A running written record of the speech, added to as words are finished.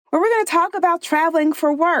where we're going to talk about traveling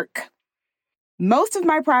for work. Most of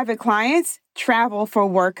my private clients travel for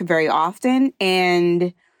work very often,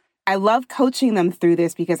 and I love coaching them through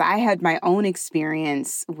this because I had my own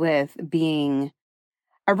experience with being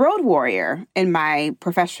a road warrior in my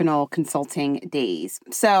professional consulting days.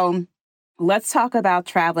 So let's talk about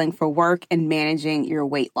traveling for work and managing your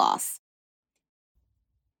weight loss.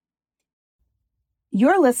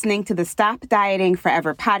 You're listening to the Stop Dieting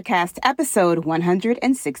Forever podcast, episode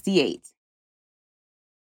 168.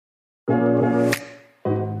 What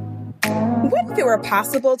if it were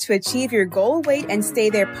possible to achieve your goal weight and stay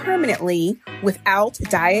there permanently without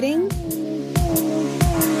dieting?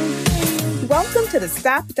 Welcome to the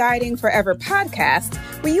Stop Dieting Forever podcast,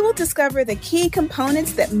 where you will discover the key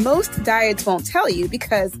components that most diets won't tell you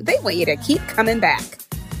because they want you to keep coming back.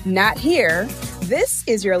 Not here. This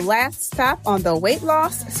is your last stop on the weight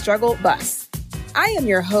loss struggle bus. I am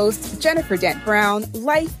your host, Jennifer Dent Brown,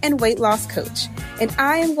 life and weight loss coach, and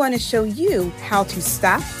I am going to show you how to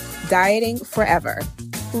stop dieting forever.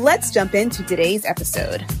 Let's jump into today's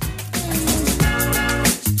episode.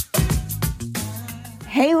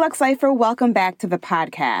 Hey, Lux Lifer, welcome back to the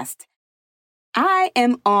podcast. I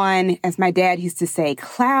am on, as my dad used to say,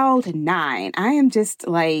 cloud nine. I am just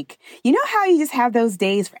like, you know how you just have those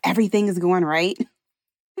days where everything is going right?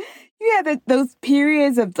 You have those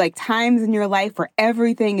periods of like times in your life where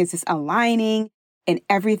everything is just aligning and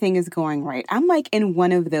everything is going right. I'm like in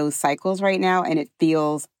one of those cycles right now, and it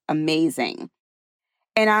feels amazing.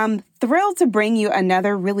 And I'm thrilled to bring you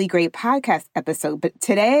another really great podcast episode. But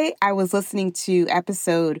today I was listening to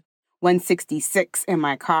episode 166 in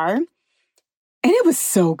my car, and it was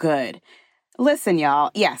so good. Listen, y'all.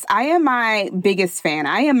 Yes, I am my biggest fan.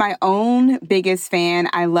 I am my own biggest fan.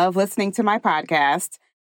 I love listening to my podcast.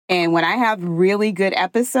 And when I have really good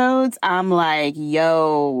episodes, I'm like,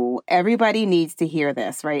 yo, everybody needs to hear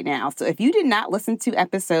this right now. So if you did not listen to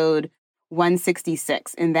episode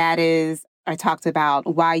 166, and that is, I talked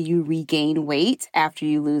about why you regain weight after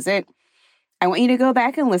you lose it, I want you to go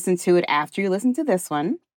back and listen to it after you listen to this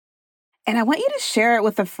one. And I want you to share it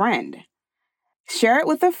with a friend. Share it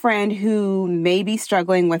with a friend who may be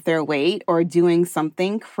struggling with their weight or doing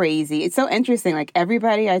something crazy. It's so interesting. Like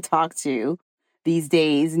everybody I talk to these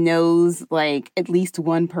days knows like at least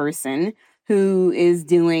one person who is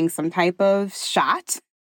doing some type of shot,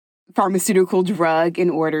 pharmaceutical drug in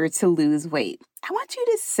order to lose weight. I want you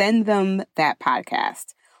to send them that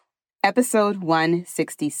podcast, episode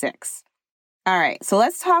 166. All right, so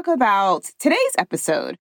let's talk about today's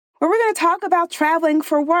episode, where we're going to talk about traveling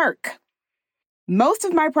for work. Most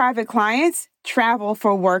of my private clients travel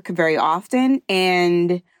for work very often,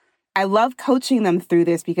 and I love coaching them through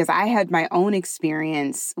this because I had my own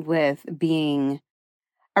experience with being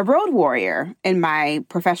a road warrior in my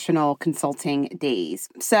professional consulting days.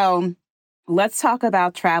 So let's talk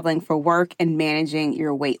about traveling for work and managing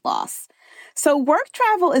your weight loss. So work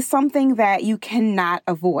travel is something that you cannot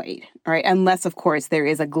avoid, right? Unless, of course, there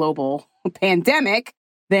is a global pandemic,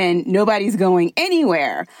 then nobody's going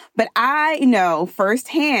anywhere. But I know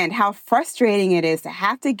firsthand how frustrating it is to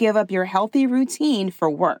have to give up your healthy routine for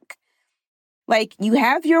work. Like you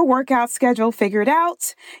have your workout schedule figured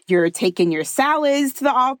out, you're taking your salads to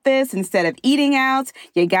the office instead of eating out,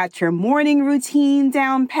 you got your morning routine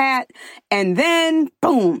down pat, and then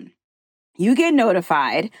boom, you get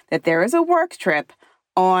notified that there is a work trip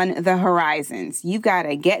on the horizons. You've got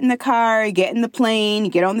to get in the car, get in the plane,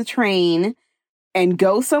 get on the train, and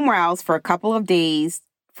go somewhere else for a couple of days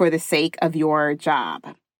for the sake of your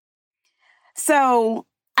job. So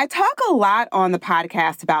I talk a lot on the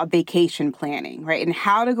podcast about vacation planning, right? And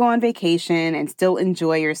how to go on vacation and still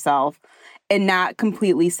enjoy yourself and not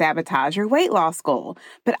completely sabotage your weight loss goal.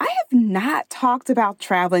 But I have not talked about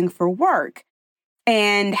traveling for work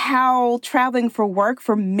and how traveling for work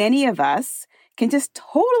for many of us can just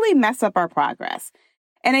totally mess up our progress.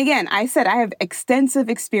 And again, I said I have extensive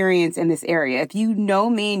experience in this area. If you know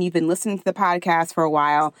me and you've been listening to the podcast for a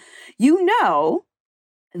while, you know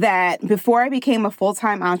that before I became a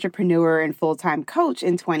full-time entrepreneur and full-time coach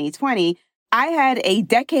in 2020, I had a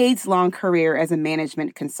decades-long career as a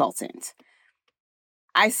management consultant.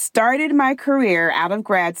 I started my career out of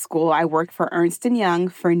grad school. I worked for Ernst & Young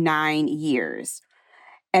for 9 years.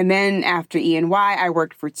 And then after E&Y, I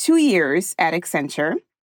worked for 2 years at Accenture,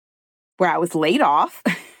 where I was laid off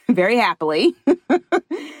very happily.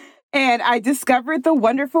 And I discovered the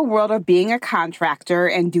wonderful world of being a contractor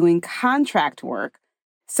and doing contract work.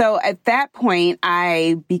 So at that point,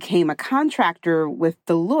 I became a contractor with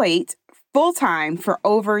Deloitte full-time for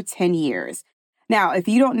over 10 years. Now, if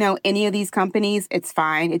you don't know any of these companies, it's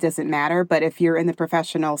fine. It doesn't matter. But if you're in the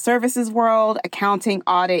professional services world, accounting,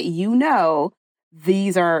 audit,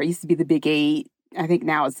 these used to be the big 8. I think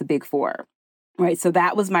now it's the big 4. Right. So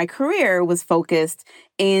that was my career, was focused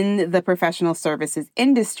in the professional services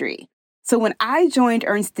industry. So when I joined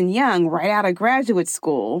Ernst & Young right out of graduate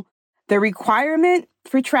school, the requirement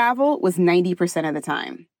for travel was 90% of the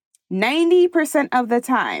time. 90% of the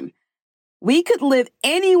time. We could live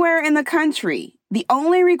anywhere in the country. The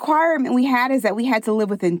only requirement we had is that we had to live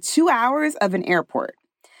within 2 hours of an airport.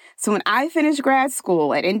 So when I finished grad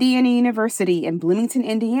school at Indiana University in Bloomington,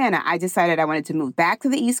 Indiana, I decided I wanted to move back to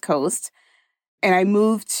the East Coast, and I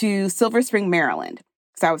moved to Silver Spring, Maryland.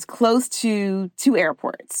 So I was close to 2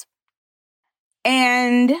 airports.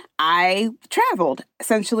 And I traveled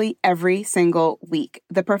essentially every single week.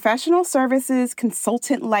 The professional services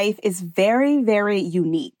consultant life is very, very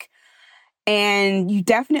unique. And you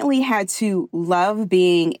definitely had to love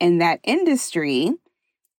being in that industry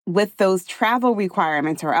with those travel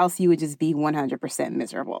requirements, or else you would just be 100%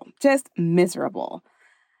 miserable. Just miserable.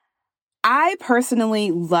 I personally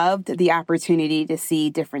loved the opportunity to see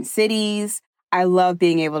different cities. I love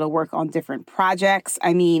being able to work on different projects.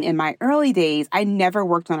 I mean, in my early days, I never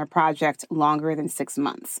worked on a project longer than 6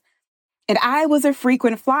 months. And I was a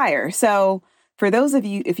frequent flyer. So for those of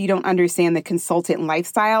you, if you don't understand the consultant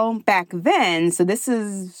lifestyle back then, so this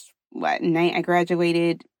is I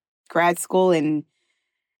graduated grad school in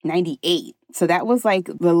 98. So that was like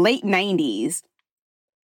the late 90s.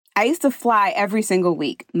 I used to fly every single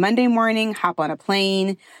week. Monday morning, hop on a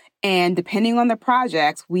plane. And depending on the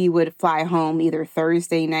projects, we would fly home either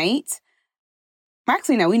Thursday night.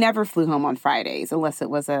 Actually, no, we never flew home on Fridays unless it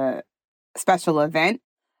was a special event.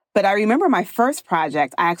 But I remember my first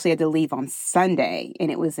project, I actually had to leave on Sunday,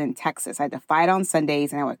 and it was in Texas. I had to fly it on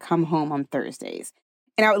Sundays, and I would come home on Thursdays.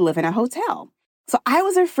 And I would live in a hotel. So I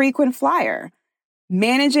was a frequent flyer.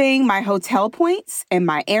 Managing my hotel points and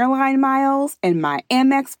my airline miles and my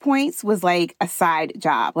Amex points was like a side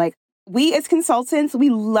job. Like, we as consultants, we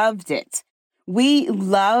loved it. We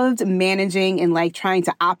loved managing and like trying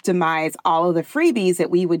to optimize all of the freebies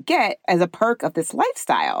that we would get as a perk of this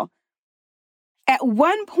lifestyle. At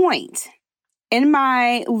one point in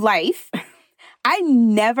my life, I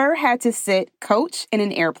never had to sit coach in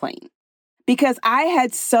an airplane because I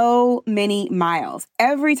had so many miles.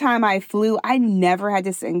 Every time I flew, I never had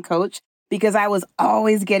to sit in coach because I was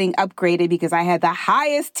always getting upgraded because I had the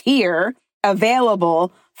highest tier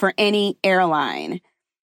available for any airline.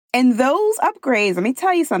 And those upgrades, let me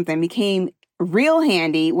tell you something, became real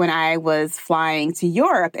handy when I was flying to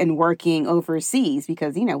Europe and working overseas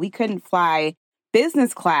because, we couldn't fly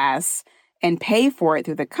business class and pay for it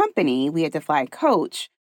through the company. We had to fly coach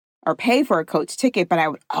or pay for a coach ticket, but I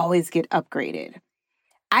would always get upgraded.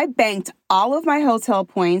 I banked all of my hotel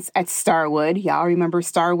points at Starwood. Y'all remember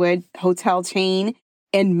Starwood hotel chain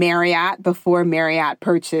in Marriott before Marriott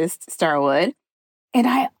purchased Starwood. And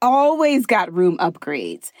I always got room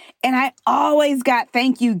upgrades. And I always got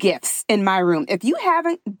thank you gifts in my room. If you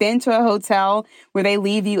haven't been to a hotel where they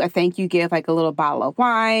leave you a thank you gift, like a little bottle of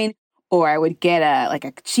wine, or I would get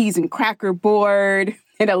a cheese and cracker board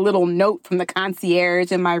and a little note from the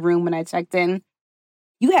concierge in my room when I checked in,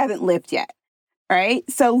 you haven't lived yet, right?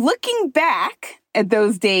 So looking back at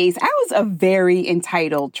those days, I was a very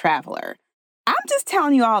entitled traveler. I'm just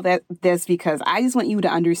telling you all this because I just want you to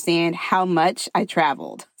understand how much I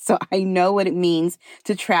traveled. So I know what it means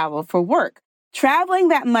to travel for work. Traveling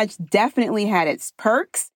that much definitely had its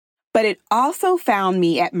perks, but it also found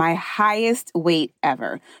me at my highest weight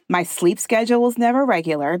ever. My sleep schedule was never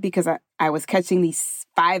regular because I was catching these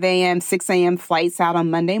 5 a.m., 6 a.m. flights out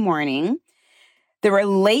on Monday morning. There were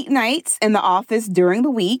late nights in the office during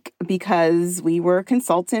the week because we were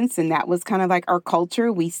consultants and that was kind of like our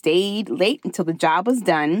culture. We stayed late until the job was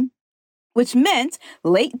done, which meant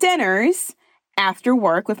late dinners after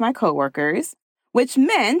work with my coworkers, which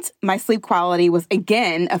meant my sleep quality was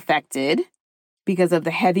again affected because of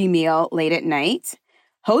the heavy meal late at night.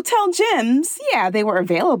 Hotel gyms, yeah, they were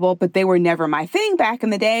available, but they were never my thing back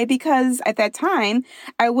in the day because at that time,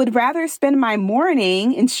 I would rather spend my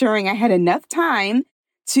morning ensuring I had enough time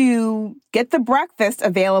to get the breakfast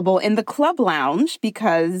available in the club lounge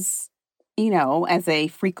because, as a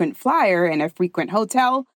frequent flyer and a frequent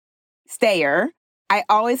hotel stayer, I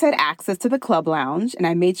always had access to the club lounge and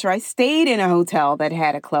I made sure I stayed in a hotel that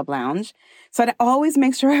had a club lounge. So I'd always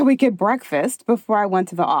make sure I would get breakfast before I went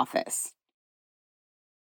to the office.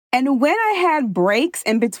 And when I had breaks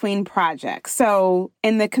in between projects, so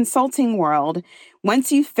in the consulting world,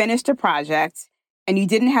 once you finished a project and you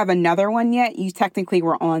didn't have another one yet, you technically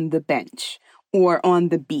were on the bench or on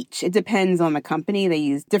the beach. It depends on the company. They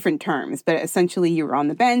use different terms, but essentially you were on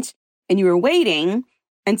the bench and you were waiting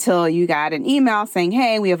until you got an email saying,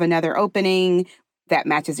 hey, we have another opening that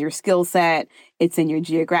matches your skill set. It's in your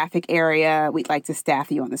geographic area. We'd like to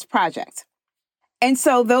staff you on this project. And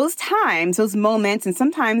so those times, those moments, and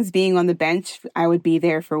sometimes being on the bench, I would be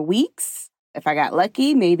there for weeks. If I got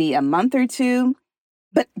lucky, maybe a month or two.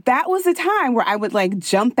 But that was the time where I would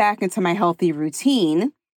jump back into my healthy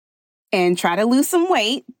routine and try to lose some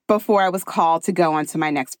weight before I was called to go on to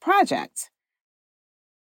my next project.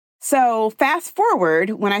 So fast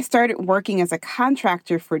forward, when I started working as a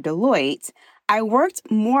contractor for Deloitte, I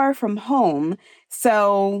worked more from home.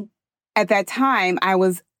 So at that time, I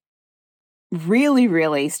was really,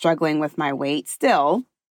 really struggling with my weight still.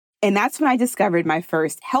 And that's when I discovered my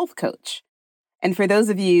first health coach. And for those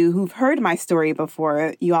of you who've heard my story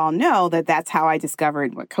before, you all know that that's how I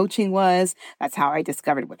discovered what coaching was. That's how I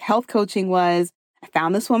discovered what health coaching was. I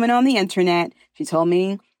found this woman on the internet. She told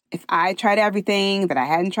me if I tried everything, that I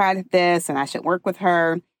hadn't tried this and I should work with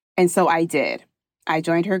her. And so I did. I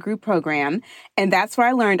joined her group program. And that's where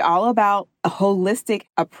I learned all about a holistic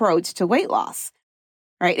approach to weight loss,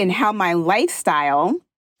 right? And how my lifestyle,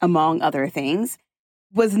 among other things,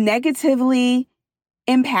 was negatively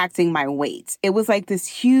impacting my weight. It was like this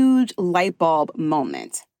huge light bulb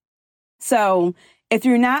moment. So if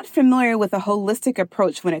you're not familiar with a holistic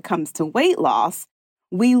approach when it comes to weight loss,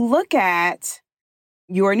 we look at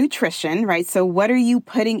your nutrition, right? So what are you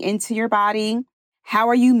putting into your body? How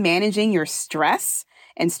are you managing your stress?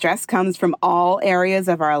 And stress comes from all areas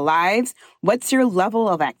of our lives. What's your level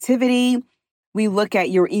of activity? We look at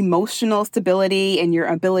your emotional stability and your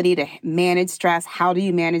ability to manage stress. How do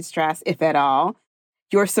you manage stress, if at all?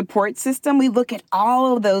 Your support system. We look at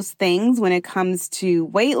all of those things when it comes to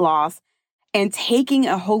weight loss and taking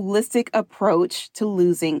a holistic approach to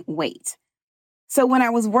losing weight. So when I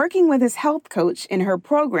was working with this health coach in her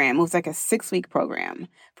program, it was like a 6-week program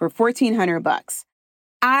for $1,400.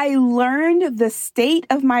 I learned the state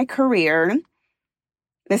of my career,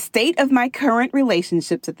 the state of my current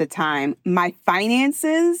relationships at the time, my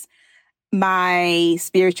finances, my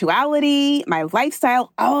spirituality, my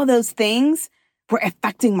lifestyle, all of those things were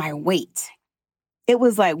affecting my weight. It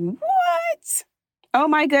was like, what? Oh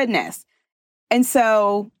my goodness. And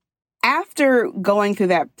so after going through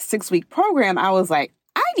that 6-week program, I was like,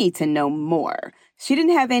 I need to know more. She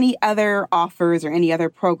didn't have any other offers or any other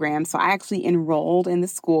programs, so I actually enrolled in the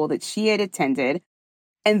school that she had attended.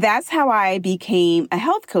 And that's how I became a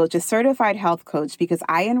health coach, a certified health coach, because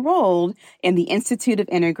I enrolled in the Institute of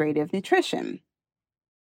Integrative Nutrition.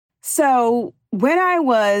 So when I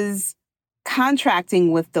was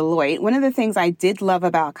contracting with Deloitte, one of the things I did love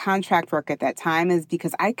about contract work at that time is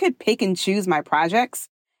because I could pick and choose my projects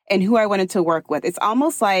and who I wanted to work with. It's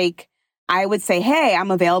almost like I would say, hey, I'm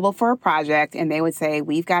available for a project. And they would say,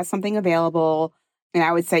 we've got something available. And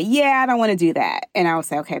I would say, yeah, I don't want to do that. And I would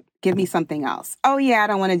say, okay, give me something else. Oh, yeah, I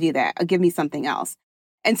don't want to do that. Give me something else.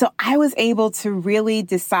 And so I was able to really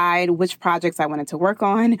decide which projects I wanted to work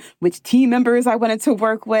on, which team members I wanted to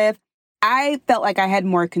work with. I felt like I had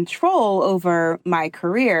more control over my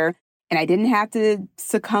career, and I didn't have to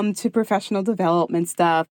succumb to professional development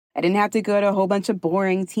stuff. I didn't have to go to a whole bunch of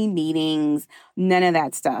boring team meetings, none of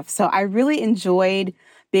that stuff. So I really enjoyed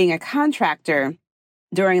being a contractor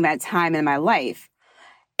during that time in my life.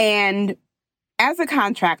 And as a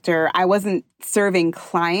contractor, I wasn't serving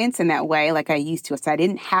clients in that way like I used to. So I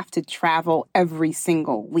didn't have to travel every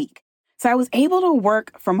single week. So I was able to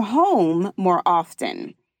work from home more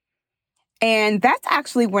often. And that's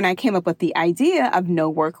actually when I came up with the idea of No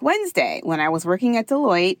Work Wednesday. When I was working at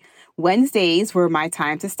Deloitte, Wednesdays were my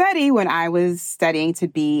time to study when I was studying to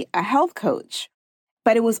be a health coach.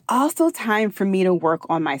 But it was also time for me to work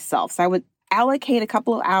on myself. So I would allocate a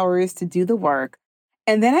couple of hours to do the work.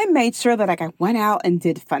 And then I made sure that I went out and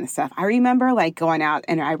did fun stuff. I remember going out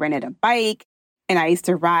and I rented a bike and I used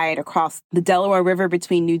to ride across the Delaware River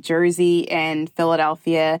between New Jersey and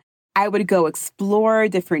Philadelphia. I would go explore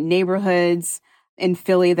different neighborhoods in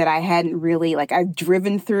Philly that I hadn't really, I've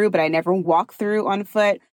driven through, but I never walked through on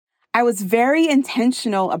foot. I was very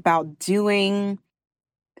intentional about doing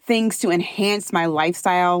things to enhance my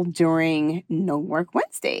lifestyle during No Work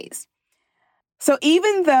Wednesdays. So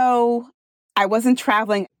even though I wasn't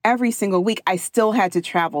traveling every single week, I still had to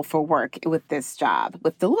travel for work with this job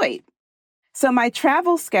with Deloitte. So my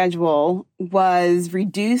travel schedule was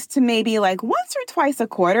reduced to maybe once or twice a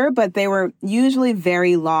quarter, but they were usually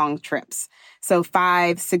very long trips. So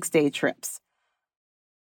 5-6 day trips.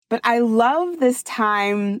 But I love this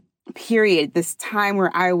time period, this time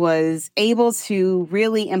where I was able to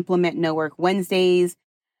really implement No Work Wednesdays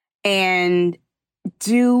and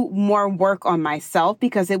do more work on myself,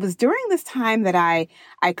 because it was during this time that I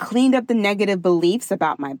cleaned up the negative beliefs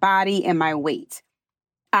about my body and my weight.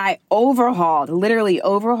 I literally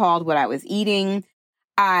overhauled what I was eating.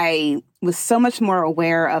 I was so much more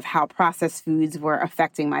aware of how processed foods were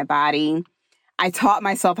affecting my body. I taught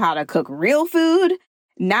myself how to cook real food,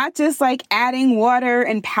 not just like adding water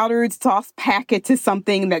and powdered sauce packet to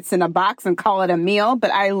something that's in a box and call it a meal,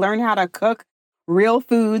 but I learned how to cook real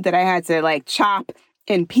food that I had to like chop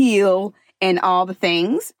and peel and all the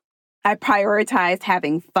things. I prioritized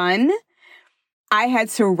having fun. I had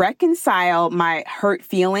to reconcile my hurt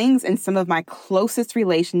feelings in some of my closest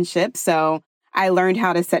relationships. So I learned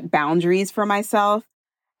how to set boundaries for myself.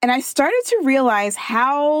 And I started to realize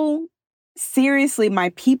how seriously my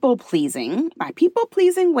people-pleasing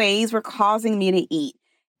ways were causing me to eat,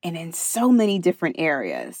 and in so many different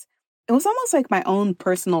areas. It was almost like my own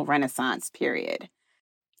personal renaissance period.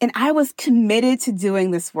 And I was committed to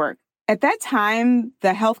doing this work. At that time,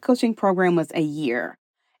 the health coaching program was a year,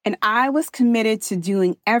 and I was committed to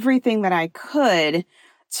doing everything that I could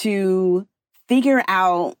to figure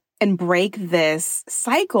out and break this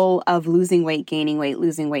cycle of losing weight, gaining weight,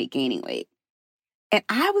 losing weight, gaining weight. And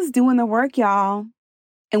I was doing the work, y'all.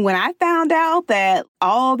 And when I found out that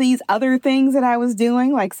all these other things that I was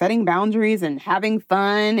doing, like setting boundaries and having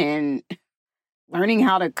fun and learning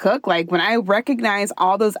how to cook, like when I recognized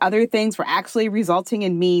all those other things were actually resulting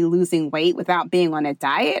in me losing weight without being on a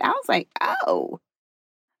diet, I was like, oh,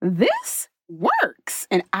 this works.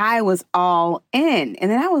 And I was all in. And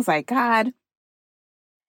then I was like, God,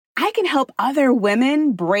 I can help other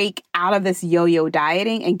women break out of this yo-yo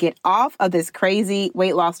dieting and get off of this crazy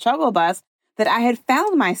weight loss struggle bus that I had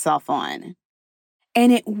found myself on.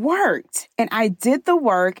 And it worked. And I did the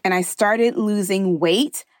work and I started losing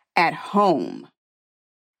weight at home.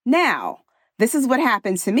 Now, this is what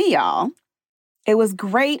happened to me, y'all. It was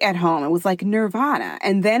great at home. It was like nirvana.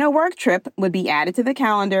 And then a work trip would be added to the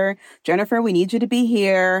calendar. Jennifer, we need you to be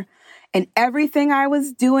here. And everything I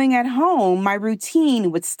was doing at home, my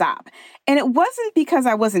routine would stop. And it wasn't because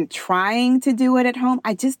I wasn't trying to do it at home.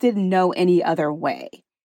 I just didn't know any other way.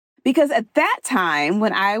 Because at that time,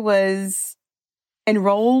 when I was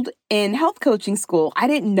enrolled in health coaching school, I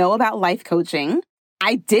didn't know about life coaching.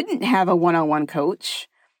 I didn't have a one-on-one coach.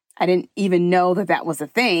 I didn't even know that that was a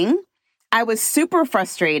thing. I was super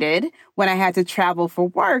frustrated when I had to travel for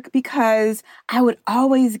work because I would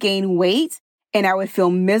always gain weight and I would feel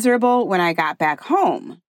miserable when I got back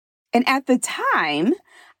home. And at the time,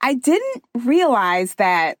 I didn't realize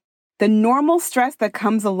that the normal stress that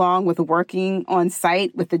comes along with working on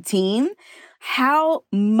site with the team, how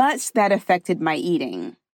much that affected my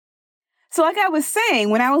eating. So like I was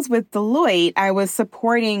saying, when I was with Deloitte, I was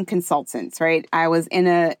supporting consultants, right? I was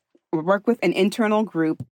work with an internal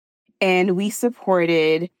group and we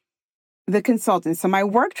supported the consultants. So my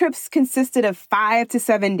work trips consisted of 5 to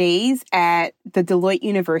 7 days at the Deloitte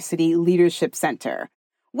University Leadership Center,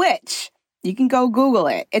 which you can go Google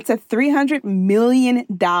it. It's a $300 million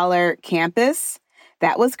campus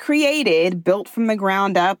that was built from the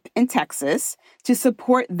ground up in Texas to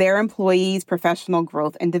support their employees' professional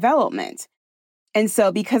growth and development. And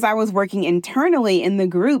so because I was working internally in the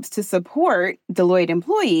groups to support Deloitte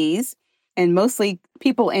employees and mostly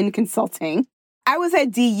people in consulting, I was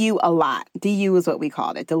at DU a lot. DU is what we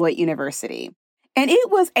called it, Deloitte University. And it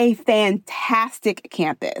was a fantastic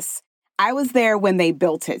campus. I was there when they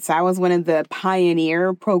built it. So I was one of the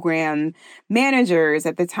pioneer program managers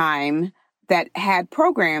at the time that had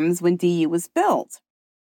programs when DU was built.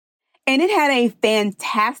 And it had a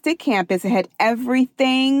fantastic campus. It had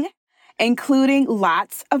everything, including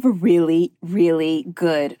lots of really, really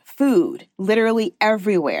good food, literally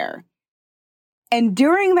everywhere. And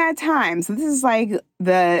during that time, so this is like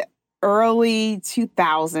the early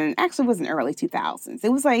 2000s, actually it wasn't early 2000s.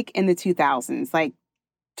 It was like in the 2000s, like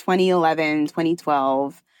 2011,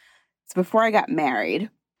 2012. It's before I got married.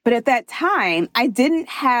 But at that time, I didn't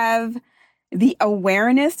have the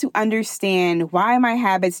awareness to understand why my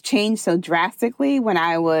habits changed so drastically when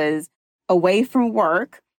I was away from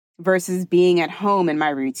work versus being at home in my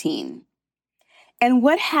routine. And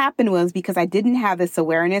what happened was, because I didn't have this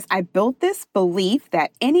awareness, I built this belief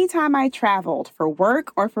that anytime I traveled for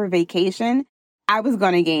work or for vacation, I was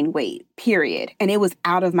going to gain weight, period. And it was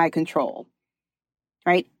out of my control,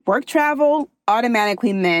 right? Work travel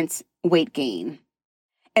automatically meant weight gain.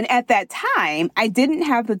 And at that time, I didn't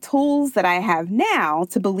have the tools that I have now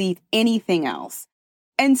to believe anything else.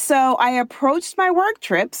 And so I approached my work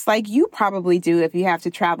trips like you probably do if you have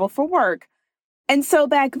to travel for work. And so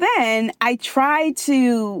back then, I tried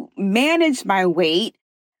to manage my weight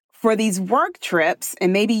for these work trips,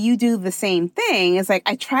 and maybe you do the same thing, it's like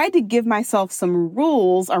I tried to give myself some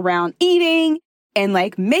rules around eating and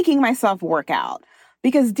like making myself work out.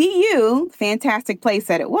 Because DU, fantastic place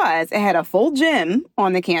that it had a full gym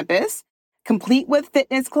on the campus, complete with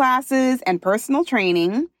fitness classes and personal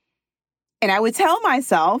training. And I would tell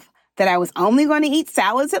myself that I was only going to eat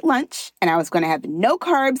salads at lunch and I was going to have no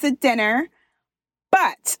carbs at dinner.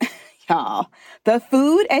 But y'all, the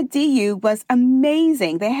food at DU was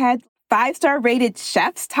amazing. They had 5-star rated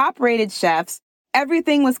chefs, top rated chefs.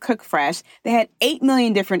 Everything was cooked fresh. They had 8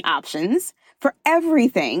 million different options for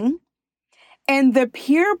everything. And the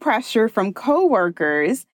peer pressure from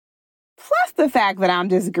coworkers, plus the fact that I'm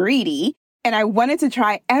just greedy and I wanted to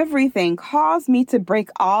try everything, caused me to break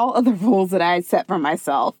all of the rules that I had set for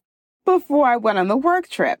myself before I went on the work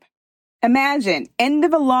trip. Imagine, end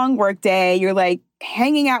of a long work day, you're like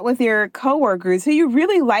hanging out with your coworkers who you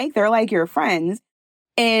really like, they're like your friends,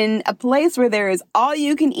 in a place where there is all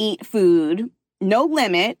you can eat food, no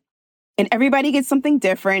limit, and everybody gets something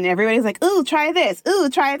different, and everybody's like, ooh, try this, ooh,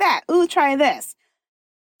 try that, ooh, try this.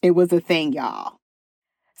 It was a thing, y'all.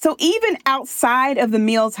 So even outside of the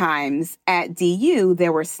meal times at DU,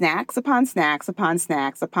 there were snacks upon snacks upon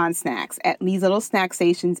snacks upon snacks at these little snack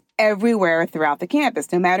stations everywhere throughout the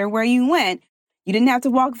campus. No matter where you went, you didn't have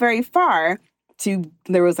to walk very far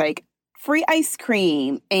there was like free ice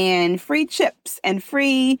cream and free chips and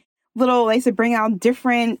free little, they used to bring out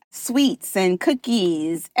different sweets and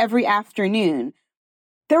cookies every afternoon.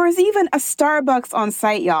 There was even a Starbucks on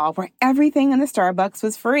site, y'all, where everything in the Starbucks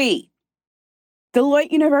was free.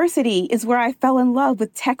 Deloitte University is where I fell in love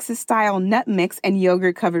with Texas-style nut mix and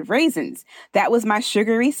yogurt-covered raisins. That was my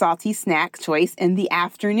sugary, salty snack choice in the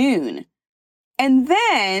afternoon. And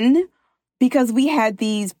then, because we had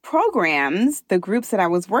these programs, the groups that I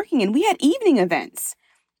was working in, we had evening events,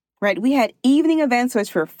 right? We had evening events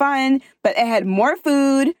which were fun, but it had more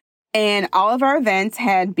food, and all of our events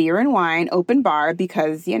had beer and wine, open bar,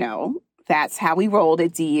 because, that's how we rolled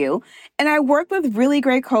at DU. And I worked with really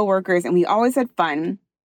great coworkers and we always had fun.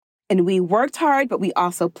 And we worked hard, but we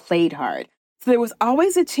also played hard. So there was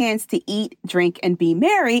always a chance to eat, drink, and be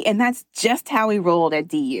merry. And that's just how we rolled at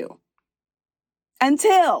DU.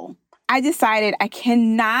 Until I decided I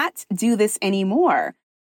cannot do this anymore.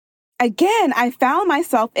 Again, I found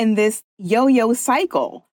myself in this yo-yo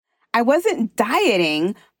cycle. I wasn't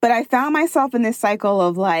dieting, but I found myself in this cycle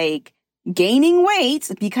of like, gaining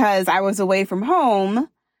weight because I was away from home.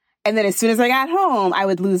 And then as soon as I got home, I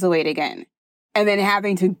would lose the weight again. And then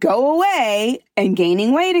having to go away and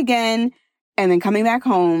gaining weight again. And then coming back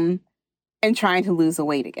home and trying to lose the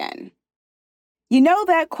weight again. You know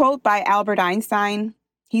that quote by Albert Einstein?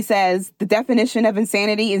 He says, the definition of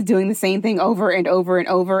insanity is doing the same thing over and over and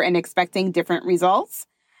over and expecting different results.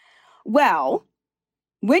 Well,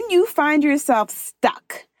 when you find yourself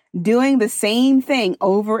stuck doing the same thing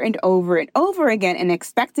over and over and over again and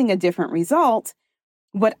expecting a different result,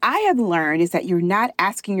 what I have learned is that you're not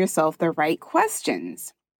asking yourself the right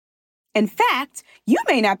questions. In fact, you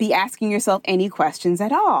may not be asking yourself any questions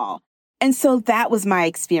at all. And so that was my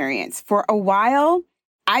experience. For a while,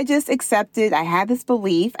 I had this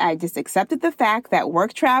belief, I just accepted the fact that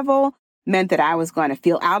work travel meant that I was going to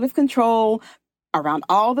feel out of control around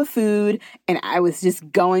all the food and I was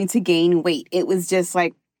just going to gain weight. It was just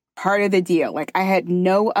like part of the deal. Like I had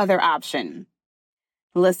no other option.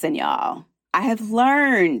 Listen, y'all, I have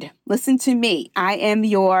learned, listen to me. I am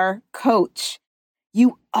your coach.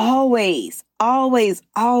 You always, always,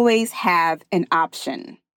 always have an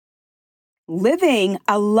option. Living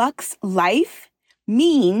a luxe life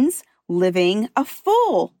means living a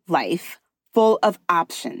full life, full of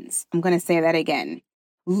options. I'm going to say that again.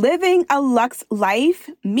 Living a luxe life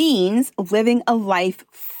means living a life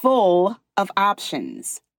full of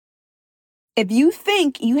options. If you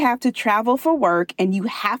think you have to travel for work and you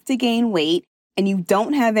have to gain weight and you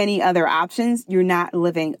don't have any other options, you're not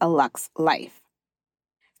living a luxe life.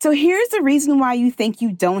 So here's the reason why you think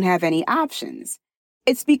you don't have any options.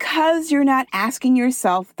 It's because you're not asking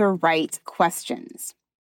yourself the right questions.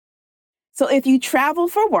 So if you travel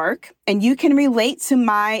for work and you can relate to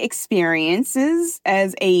my experiences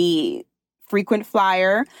as a frequent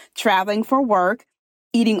flyer, traveling for work,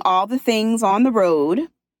 eating all the things on the road,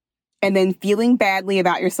 and then feeling badly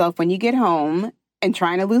about yourself when you get home and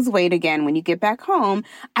trying to lose weight again when you get back home,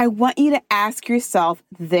 I want you to ask yourself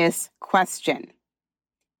this question.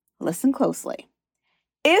 Listen closely.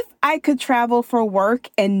 If I could travel for work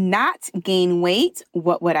and not gain weight,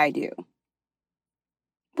 what would I do?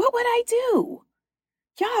 What would I do?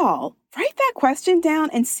 Y'all, write that question down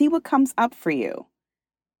and see what comes up for you.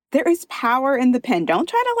 There is power in the pen. Don't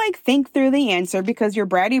try to think through the answer because your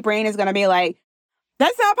bratty brain is going to be like,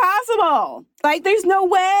 that's not possible. There's no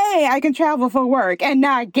way I can travel for work and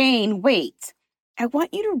not gain weight. I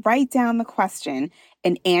want you to write down the question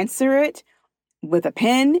and answer it with a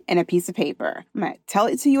pen and a piece of paper. I'm going to tell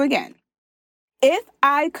it to you again. If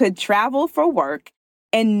I could travel for work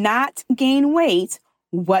and not gain weight,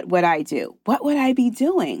 what would I do? What would I be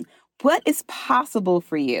doing? What is possible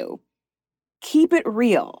for you? Keep it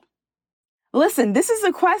real. Listen, this is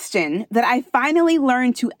a question that I finally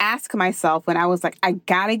learned to ask myself when I was like, I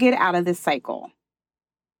gotta get out of this cycle.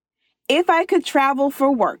 If I could travel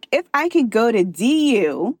for work, if I could go to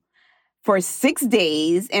DU for 6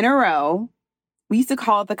 days in a row, we used to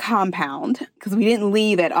call it the compound because we didn't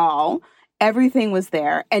leave at all. Everything was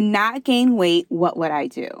there, and not gain weight, what would I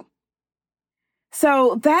do?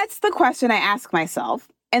 So that's the question I asked myself.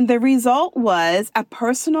 And the result was a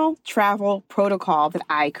personal travel protocol that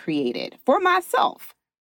I created for myself.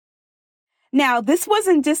 Now, this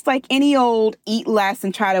wasn't just any old eat less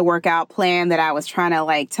and try to work out plan that I was trying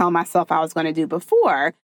to tell myself I was going to do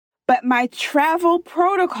before. But my travel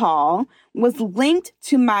protocol was linked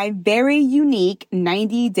to my very unique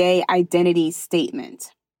 90-day identity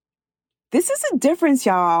statement. This is a difference,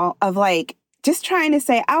 y'all, of just trying to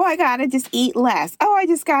say, oh, I got to just eat less. Oh, I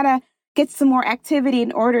just got to get some more activity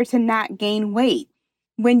in order to not gain weight.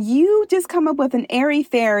 When you just come up with an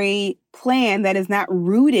airy-fairy plan that is not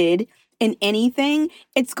rooted in anything,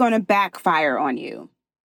 it's going to backfire on you.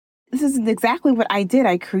 This is exactly what I did.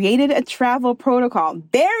 I created a travel protocol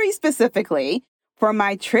very specifically for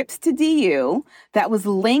my trips to DU that was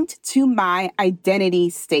linked to my identity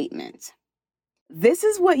statement. This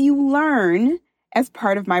is what you learn as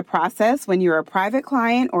part of my process when you're a private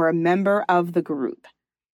client or a member of the group.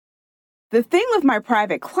 The thing with my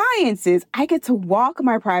private clients is I get to walk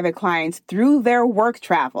my private clients through their work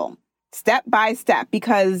travel step by step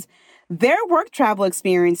because their work travel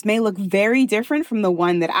experience may look very different from the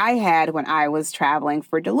one that I had when I was traveling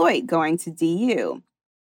for Deloitte going to DU.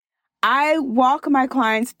 I walk my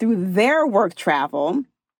clients through their work travel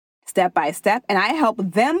step by step, and I help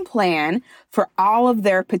them plan for all of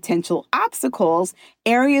their potential obstacles,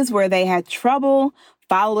 areas where they had trouble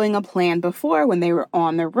following a plan before when they were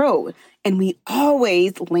on the road. And we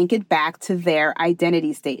always link it back to their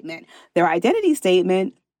identity statement. Their identity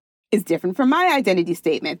statement is different from my identity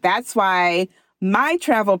statement. That's why my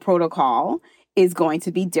travel protocol is going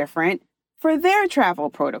to be different for their travel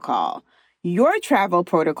protocol. Your travel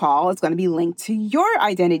protocol is going to be linked to your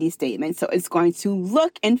identity statement, so it's going to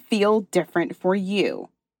look and feel different for you.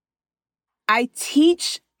 I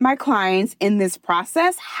teach my clients in this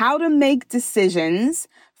process how to make decisions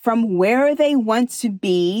from where they want to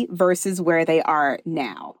be versus where they are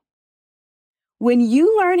now. When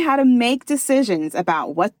you learn how to make decisions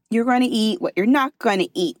about what you're going to eat, what you're not going to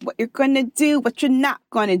eat, what you're going to do, what you're not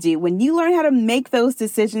going to do, when you learn how to make those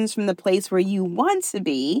decisions from the place where you want to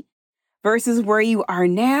be versus where you are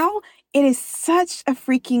now, it is such a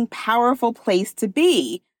freaking powerful place to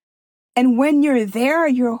be. And when you're there,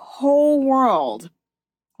 your whole world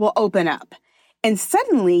will open up. And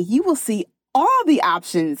suddenly you will see all the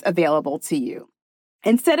options available to you.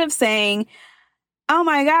 Instead of saying, oh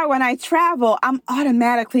my God, when I travel, I'm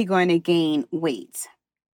automatically going to gain weight.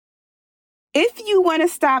 If you want to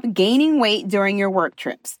stop gaining weight during your work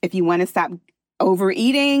trips, if you want to stop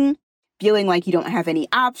overeating, feeling like you don't have any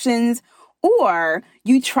options, or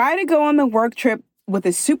you try to go on the work trip with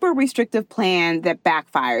a super restrictive plan that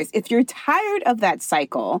backfires, if you're tired of that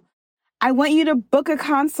cycle, I want you to book a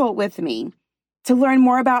consult with me to learn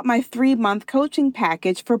more about my 3-month coaching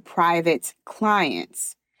package for private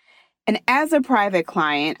clients. And as a private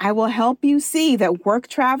client, I will help you see that work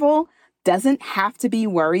travel doesn't have to be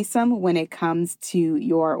worrisome when it comes to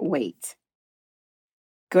your weight.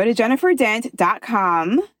 Go to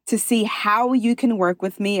jenniferdent.com to see how you can work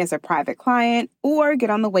with me as a private client or get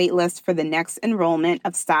on the wait list for the next enrollment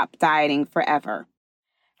of Stop Dieting Forever.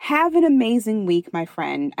 Have an amazing week, my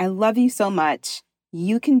friend. I love you so much.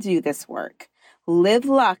 You can do this work. Live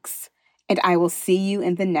Lux, and I will see you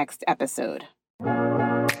in the next episode.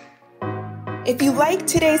 If you liked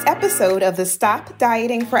today's episode of the Stop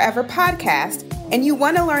Dieting Forever podcast and you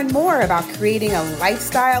want to learn more about creating a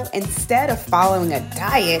lifestyle instead of following a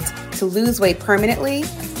diet to lose weight permanently,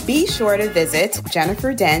 be sure to visit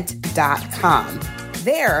jenniferdent.com.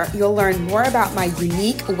 There, you'll learn more about my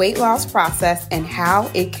unique weight loss process and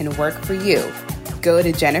how it can work for you. Go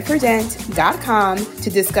to jenniferdent.com to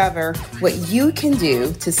discover what you can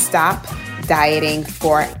do to stop dieting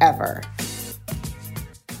forever.